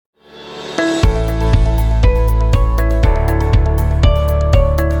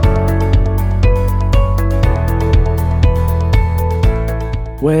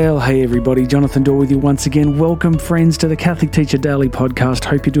Well, hey everybody, Jonathan Dorr with you once again. Welcome, friends, to the Catholic Teacher Daily podcast.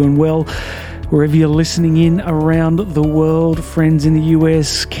 Hope you're doing well wherever you're listening in around the world. Friends in the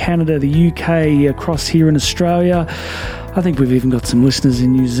US, Canada, the UK, across here in Australia. I think we've even got some listeners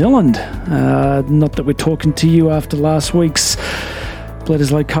in New Zealand. Not that we're talking to you after last week's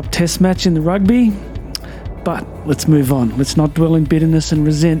Bledisloe Cup Test match in the rugby, but let's move on. Let's not dwell in bitterness and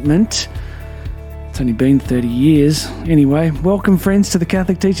resentment. It's only been 30 years. Anyway, welcome, friends, to the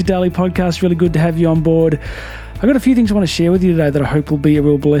Catholic Teacher Daily podcast. Really good to have you on board. I've got a few things I want to share with you today that I hope will be a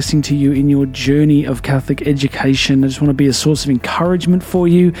real blessing to you in your journey of Catholic education. I just want to be a source of encouragement for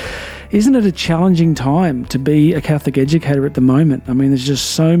you. Isn't it a challenging time to be a Catholic educator at the moment? I mean, there's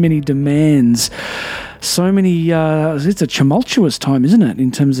just so many demands, so many, it's a tumultuous time, isn't it,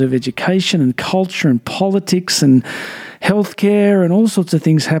 in terms of education and culture and politics and healthcare and all sorts of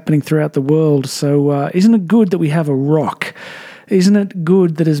things happening throughout the world. So isn't it good that we have a rock? Isn't it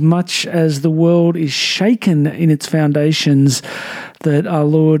good that as much as the world is shaken in its foundations, that our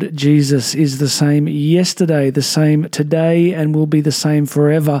Lord Jesus is the same yesterday, the same today, and will be the same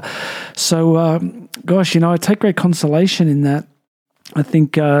forever? So, I take great consolation in that. I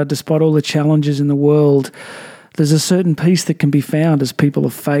think despite all the challenges in the world, there's a certain peace that can be found as people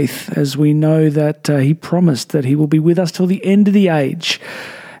of faith, as we know that He promised that He will be with us till the end of the age,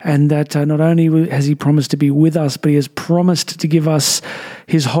 and that not only has He promised to be with us, but He has promised to give us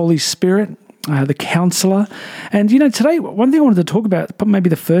His Holy Spirit, the Counselor. And, today, one thing I wanted to talk about, but maybe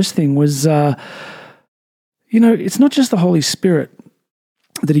the first thing was, it's not just the Holy Spirit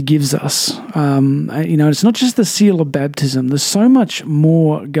that He gives us. It's not just the seal of baptism. There's so much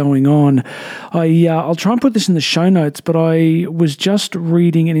more going on. I'll try and put this in the show notes, but I was just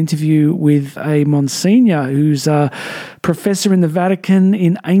reading an interview with a Monsignor who's a professor in the Vatican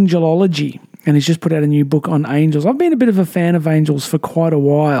in angelology, and he's just put out a new book on angels. I've been a bit of a fan of angels for quite a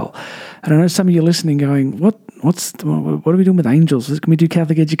while, and I know some of you listening going, what are we doing with angels? Can we do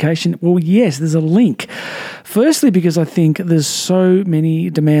Catholic education? Well, yes, there's a link. Firstly, because I think there's so many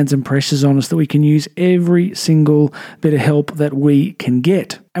demands and pressures on us that we can use every single bit of help that we can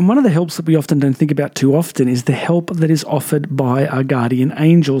get. And one of the helps that we often don't think about too often is the help that is offered by our guardian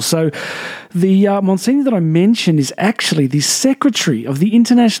angel. So the Monsignor that I mentioned is actually the secretary of the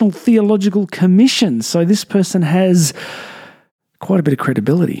International Theological Commission. So this person has quite a bit of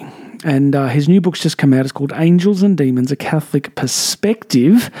credibility. And his new book's just come out. It's called Angels and Demons, A Catholic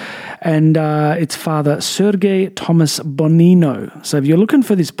Perspective. And it's Father Sergei Thomas Bonino. So if you're looking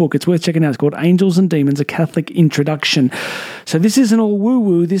for this book, it's worth checking out. It's called Angels and Demons, A Catholic Introduction. So this isn't all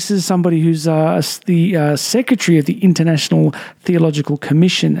woo-woo. This is somebody who's the secretary of the International Theological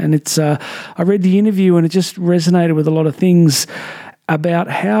Commission. And it's I read the interview and it just resonated with a lot of things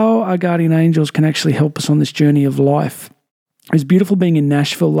about how our guardian angels can actually help us on this journey of life. It was beautiful being in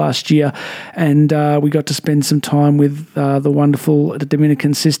Nashville last year, and we got to spend some time with the wonderful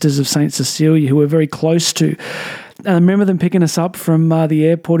Dominican Sisters of St. Cecilia, who we're very close to. I remember them picking us up from the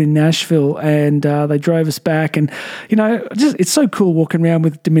airport in Nashville, and they drove us back. And it's so cool walking around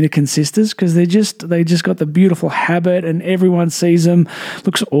with Dominican sisters because they just got the beautiful habit, and everyone sees them.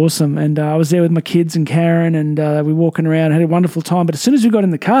 Looks awesome. And I was there with my kids and Karen, and we were walking around, had a wonderful time. But as soon as we got in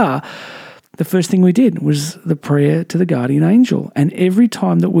the car, the first thing we did was the prayer to the guardian angel. And every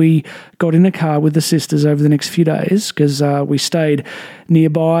time that we got in a car with the sisters over the next few days, because we stayed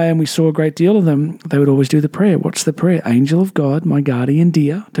nearby and we saw a great deal of them, they would always do the prayer. What's the prayer? Angel of God, my guardian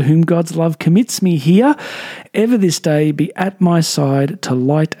dear, to whom God's love commits me here, ever this day be at my side to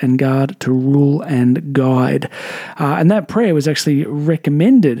light and guard, to rule and guide. And that prayer was actually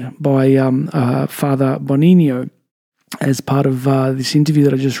recommended by Father Bonino as part of this interview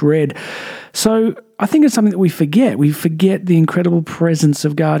that I just read. So I think it's something that we forget. We forget the incredible presence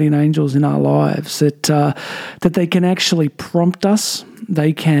of guardian angels in our lives, that they can actually prompt us.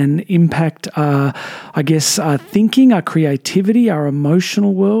 They can impact our thinking, our creativity, our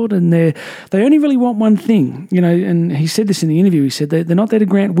emotional world, and they only really want one thing. And he said this in the interview. He said they're not there to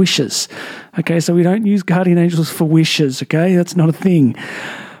grant wishes. Okay, so we don't use guardian angels for wishes. Okay, that's not a thing.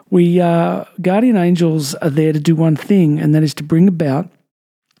 Guardian angels are there to do one thing, and that is to bring about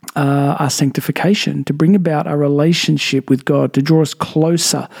our sanctification, to bring about our relationship with God, to draw us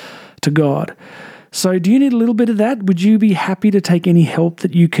closer to God. So do you need a little bit of that? Would you be happy to take any help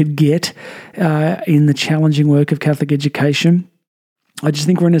that you could get in the challenging work of Catholic education? I just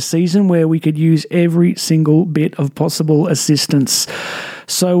think we're in a season where we could use every single bit of possible assistance.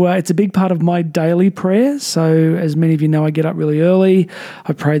 So it's a big part of my daily prayer. So as many of you know, I get up really early.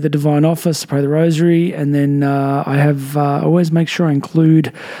 I pray the Divine Office, I pray the Rosary, and then I always make sure I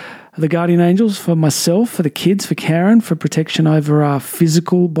include the guardian angels for myself, for the kids, for Karen, for protection over our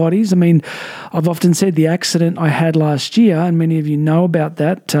physical bodies. I mean, I've often said the accident I had last year, and many of you know about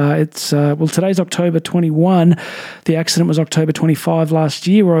that. Today's October 21. The accident was October 25 last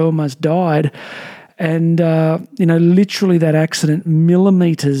year, where I almost died. And, literally that accident,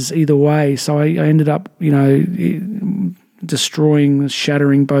 millimeters either way. So I ended up,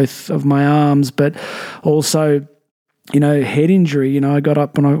 shattering both of my arms, but also head injury. I got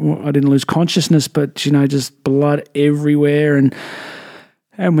up and I didn't lose consciousness, but, just blood everywhere.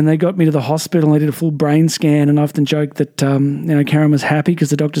 And when they got me to the hospital, they did a full brain scan, and I often joke that, Karen was happy because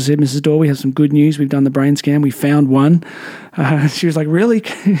the doctor said, Mrs. Dorr, we have some good news. We've done the brain scan. We found one. She was like, really?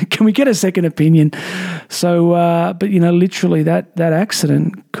 Can we get a second opinion? So, literally that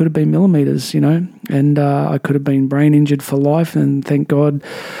accident could have been millimeters, and I could have been brain injured for life, and thank God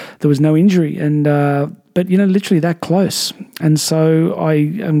there was no injury. And, literally that close. And so I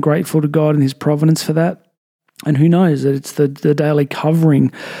am grateful to God and his providence for that. And who knows that it's the daily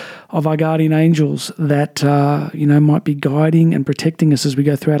covering of our guardian angels that, might be guiding and protecting us as we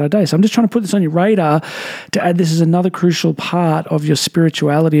go throughout our day. So I'm just trying to put this on your radar to add this as another crucial part of your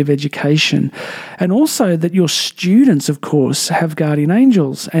spirituality of education. And also that your students, of course, have guardian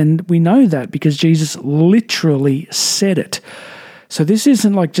angels. And we know that because Jesus literally said it. So this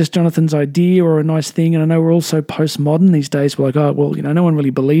isn't like just Jonathan's idea or a nice thing. And I know we're all so postmodern these days. We're like, no one really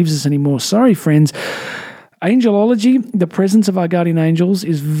believes this anymore. Sorry, friends. Angelology, the presence of our guardian angels,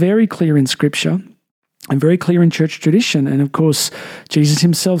 is very clear in Scripture and very clear in church tradition. And of course, Jesus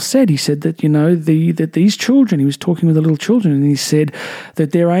himself said that, that these children, he was talking with the little children, and he said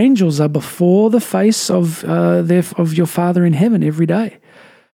that their angels are before the face of your Father in heaven every day.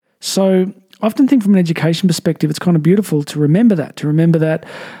 So I often think from an education perspective, it's kind of beautiful to remember that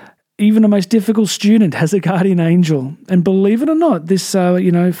even the most difficult student has a guardian angel. And believe it or not, this,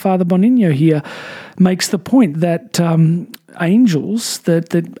 Father Bonino here makes the point that angels,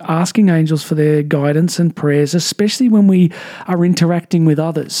 that asking angels for their guidance and prayers, especially when we are interacting with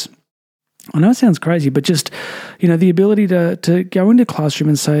others. I know it sounds crazy, but just, the ability to go into a classroom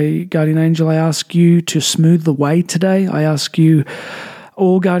and say, guardian angel, I ask you to smooth the way today. I ask you,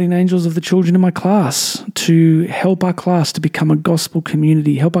 all guardian angels of the children in my class, to help our class to become a gospel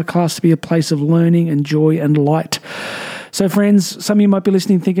community, help our class to be a place of learning and joy and light. So friends, some of you might be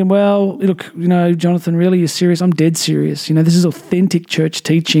listening thinking, well, look, Jonathan, really, you're serious? I'm dead serious. This is authentic church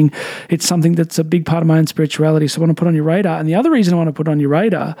teaching. It's something that's a big part of my own spirituality. So I want to put on your radar. And the other reason I want to put on your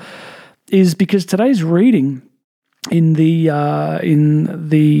radar is because today's reading in the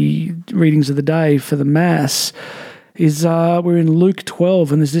readings of the day for the Mass is we're in Luke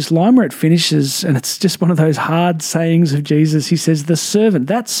 12, and there's this line where it finishes, and it's just one of those hard sayings of Jesus. He says,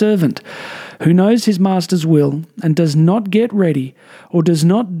 that servant who knows his master's will and does not get ready or does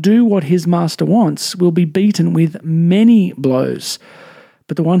not do what his master wants will be beaten with many blows.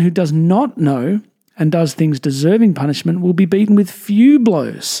 But the one who does not know and does things deserving punishment will be beaten with few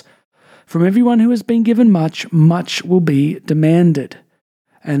blows. From everyone who has been given much, much will be demanded.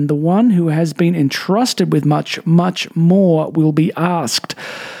 And the one who has been entrusted with much, much more will be asked.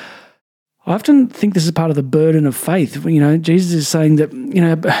 I often think this is part of the burden of faith. Jesus is saying that,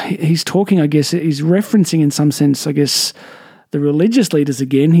 he's talking, he's referencing in some sense, the religious leaders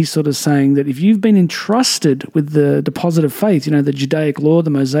again. He's sort of saying that if you've been entrusted with the deposit of faith, the Judaic law,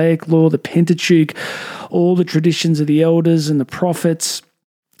 the Mosaic law, the Pentateuch, all the traditions of the elders and the prophets,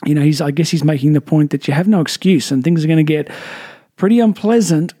 he's making the point that you have no excuse and things are going to get pretty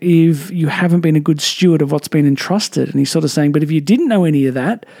unpleasant if you haven't been a good steward of what's been entrusted. And he's sort of saying, but if you didn't know any of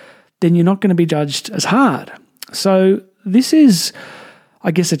that, then you're not going to be judged as hard. So this is,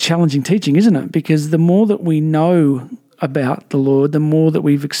 a challenging teaching, isn't it? Because the more that we know about the Lord, the more that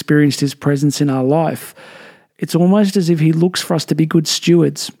we've experienced his presence in our life, it's almost as if he looks for us to be good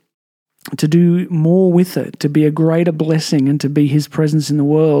stewards, to do more with it, to be a greater blessing and to be his presence in the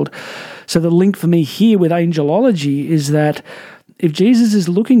world. So the link for me here with angelology is that if Jesus is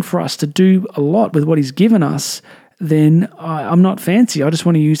looking for us to do a lot with what he's given us, then I'm not fancy. I just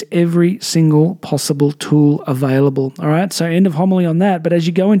want to use every single possible tool available. All right, so end of homily on that. But as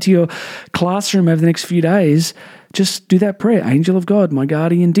you go into your classroom over the next few days, just do that prayer, Angel of God, my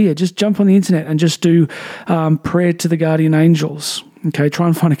guardian dear. Just jump on the internet and just do prayer to the guardian angels. Okay, try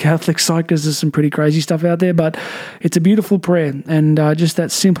and find a Catholic site because there's some pretty crazy stuff out there, but it's a beautiful prayer and just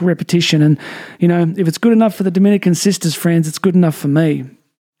that simple repetition. And, if it's good enough for the Dominican sisters, friends, it's good enough for me.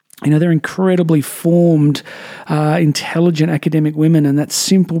 They're incredibly formed, intelligent academic women, and that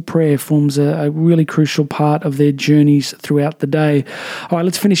simple prayer forms a really crucial part of their journeys throughout the day. All right,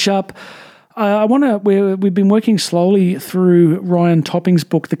 let's finish up. We've been working slowly through Ryan Topping's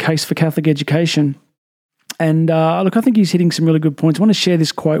book, The Case for Catholic Education. And look, I think he's hitting some really good points. I want to share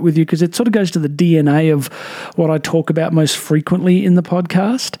this quote with you because it sort of goes to the DNA of what I talk about most frequently in the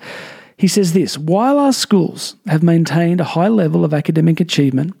podcast. He says this: while our schools have maintained a high level of academic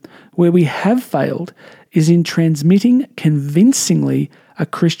achievement, where we have failed is in transmitting convincingly a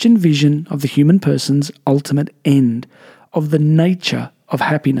Christian vision of the human person's ultimate end, of the nature of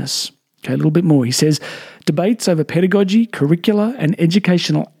happiness. Okay, a little bit more. He says, debates over pedagogy, curricula, and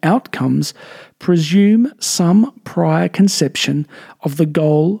educational outcomes presume some prior conception of the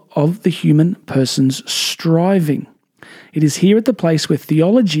goal of the human person's striving. It is here at the place where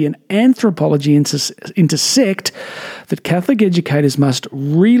theology and anthropology intersect that Catholic educators must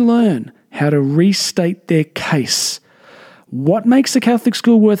relearn how to restate their case. What makes a Catholic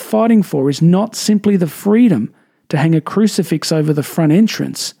school worth fighting for is not simply the freedom to hang a crucifix over the front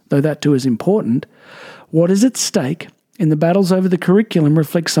entrance, though that too is important. What is at stake in the battles over the curriculum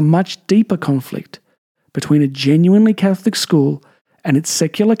reflects a much deeper conflict. Between a genuinely Catholic school and its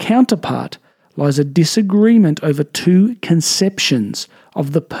secular counterpart lies a disagreement over two conceptions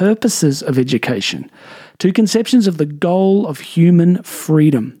of the purposes of education, two conceptions of the goal of human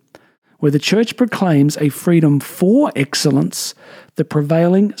freedom. Where the Church proclaims a freedom for excellence, the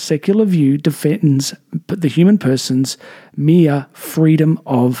prevailing secular view defends the human person's mere freedom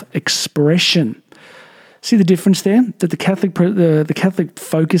of expression. See the difference there? That the Catholic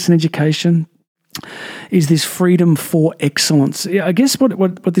focus in education is this freedom for excellence. I guess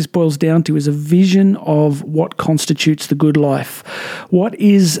what this boils down to is a vision of what constitutes the good life. What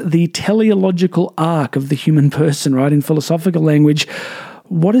is the teleological arc of the human person, right? In philosophical language,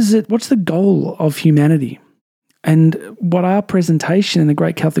 what is it? What's the goal of humanity? And what our presentation in the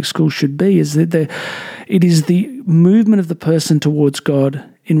great Catholic school should be is that it is the movement of the person towards God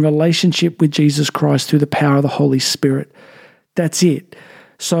in relationship with Jesus Christ through the power of the Holy Spirit. That's it.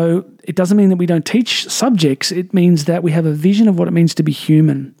 So it doesn't mean that we don't teach subjects. It means that we have a vision of what it means to be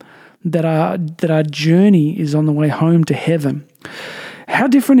human, that our journey is on the way home to heaven. How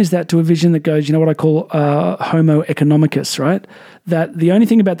different is that to a vision that goes, what I call homo economicus, right? That the only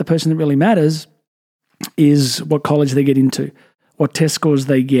thing about the person that really matters is what college they get into, what test scores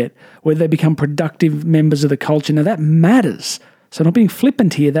they get, whether they become productive members of the culture. Now that matters. So not being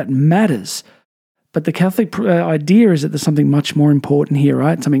flippant here, that matters. But the Catholic idea is that there's something much more important here,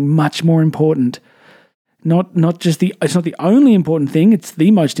 right? Something much more important. Not just it's not the only important thing, it's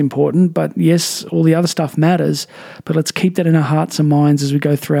the most important, but yes, all the other stuff matters, but let's keep that in our hearts and minds as we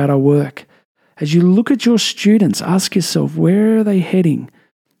go throughout our work. As you look at your students, ask yourself, where are they heading?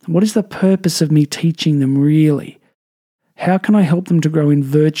 What is the purpose of me teaching them really? How can I help them to grow in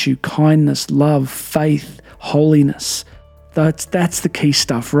virtue, kindness, love, faith, holiness? That's the key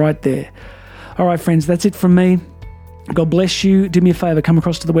stuff right there. All right, friends, that's it from me. God bless you. Do me a favor, come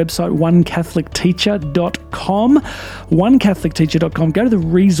across to the website, onecatholicteacher.com. Onecatholicteacher.com. Go to the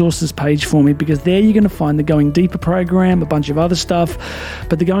resources page for me because there you're going to find the Going Deeper program, a bunch of other stuff.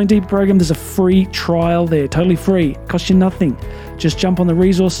 But the Going Deeper program, there's a free trial there, totally free. Costs you nothing. Just jump on the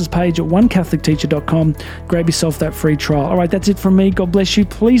resources page at onecatholicteacher.com. Grab yourself that free trial. All right, that's it from me. God bless you.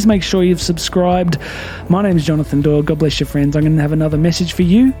 Please make sure you've subscribed. My name is Jonathan Doyle. God bless you, friends. I'm going to have another message for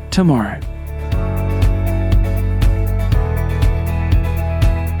you tomorrow.